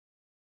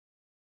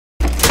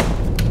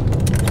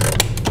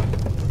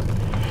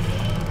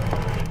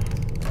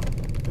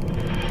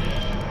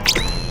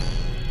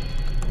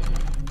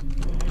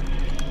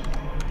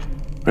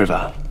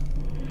River.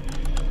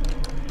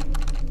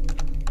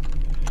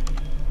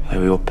 They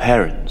were your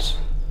parents.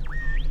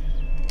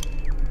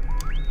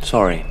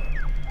 Sorry.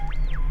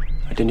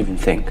 I didn't even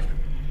think.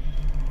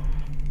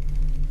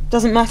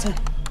 Doesn't matter.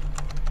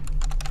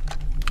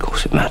 Of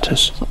course it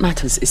matters. What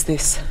matters is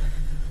this,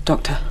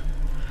 Doctor.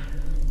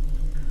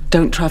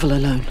 Don't travel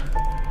alone.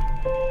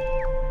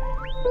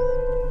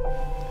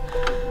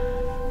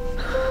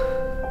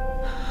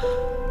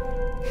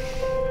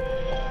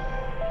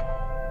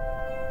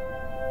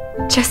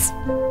 Just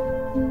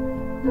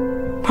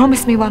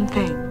promise me one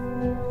thing.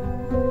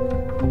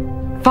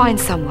 Find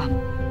someone.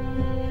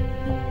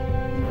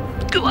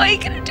 What are you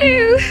gonna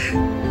do?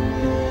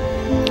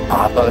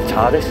 Oh, I've got a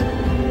TARDIS.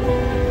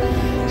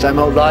 Same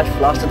old life,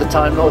 last of the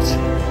Time Lords.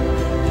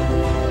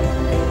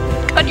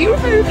 Can't you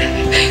remove?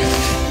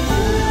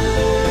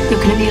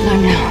 You're gonna be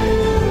alone now.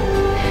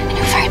 And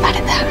you're very bad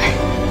at that.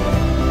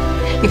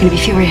 You're gonna be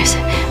furious,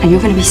 and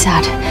you're gonna be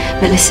sad.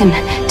 But listen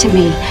to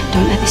me,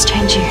 don't let this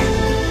change you.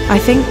 I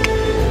think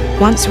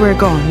once we're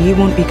gone, you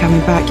won't be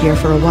coming back here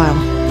for a while.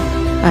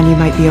 And you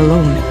might be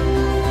alone,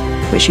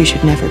 which you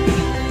should never be.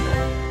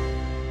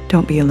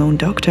 Don't be alone,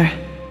 Doctor.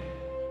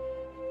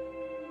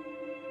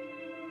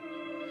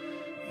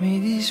 May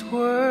these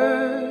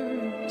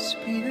words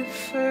be the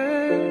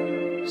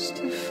first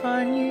to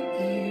find your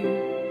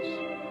ears.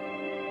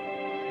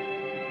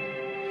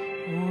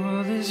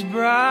 World is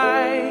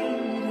brighter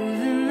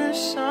than the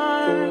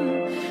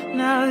sun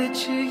now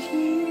that you're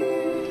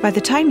here. By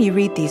the time you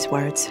read these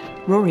words,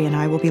 Rory and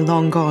I will be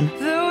long gone.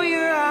 Though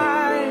your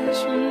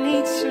eyes will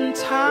need some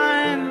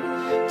time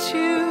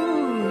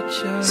to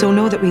adjust. So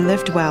know that we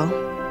lived well,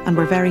 and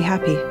we're very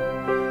happy.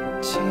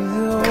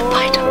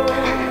 Goodbye, Doctor.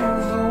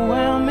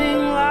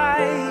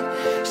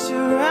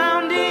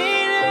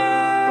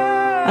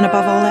 And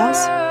above all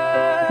else,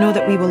 know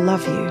that we will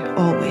love you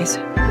always.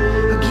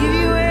 I'll give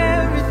you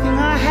everything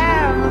I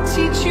have. I'll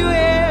teach you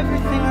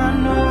everything I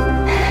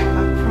know.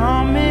 I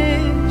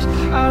promise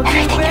I'll do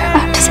Everything you're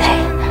about to say,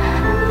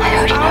 I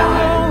already know.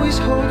 I'll always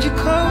hold you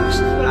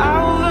close, but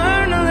I will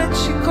learn to let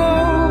you go.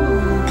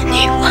 And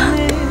you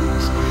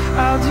won't.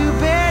 I'll do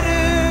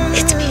better.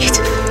 It's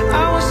beautiful.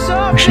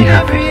 Was she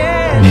happy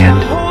in the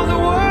end?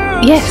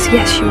 Yes,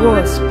 she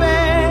was.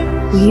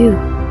 Were you?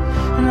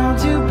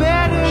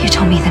 You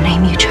told me the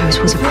name you chose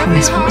was a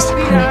promise. What was the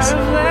promise?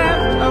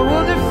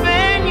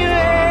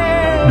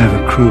 Never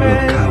cruel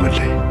or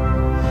cowardly.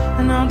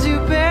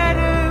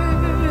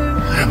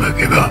 Never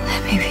give up.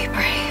 Let me be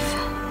brave.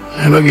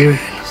 Never give in.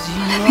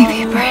 Let me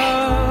be brave.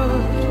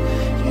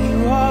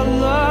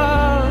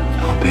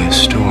 There'll be a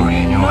story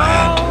in your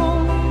head.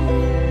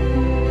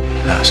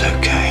 That's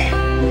okay.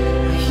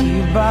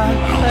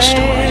 All the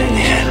stories in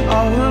the end.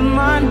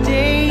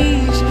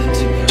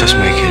 Just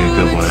make it a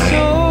good one, eh?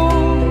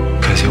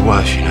 Because it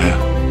was, you know.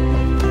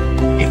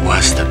 It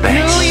was the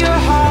best.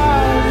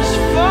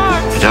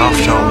 But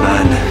after all,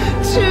 man,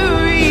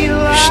 you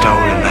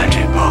stole the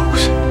magic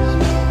box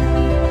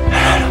and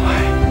ran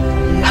away.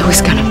 I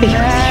was gonna be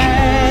with you.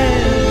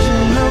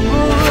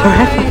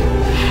 Forever.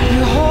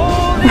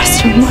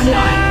 Rest of my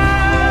life.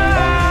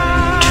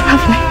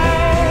 Traveling.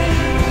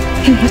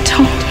 In the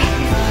TARDIS.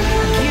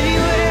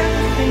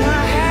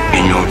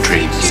 In your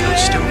dreams, they'll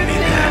still be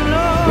there.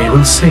 We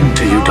will sing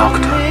to you,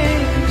 Doctor.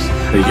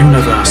 The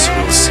universe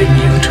will sing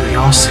you to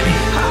your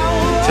sleep.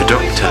 The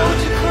Doctor,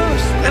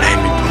 an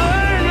Amy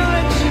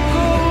Bond,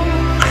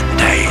 and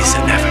days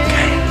that never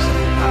came.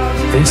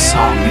 This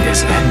song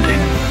is ending,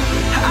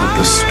 but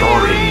the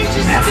story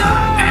never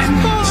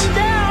ends.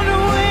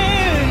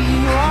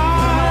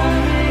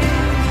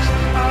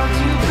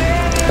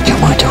 You're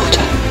my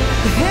daughter.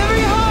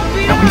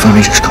 And we've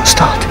only just got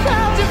started.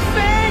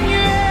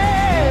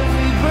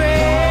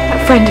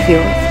 That friend of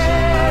yours.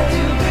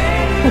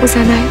 What was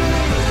her name?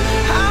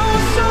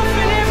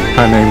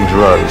 Her name's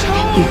Rose.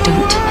 You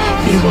don't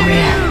be a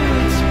warrior.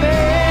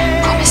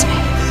 Promise me.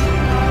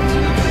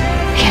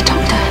 Here,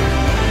 Doctor.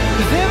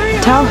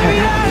 Tell her.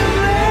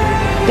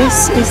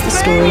 This is the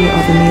story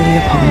of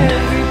Amelia Pond.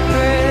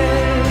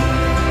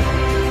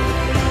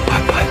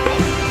 Bye-bye,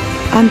 Pop.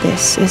 And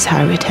this is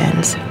how it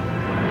ends.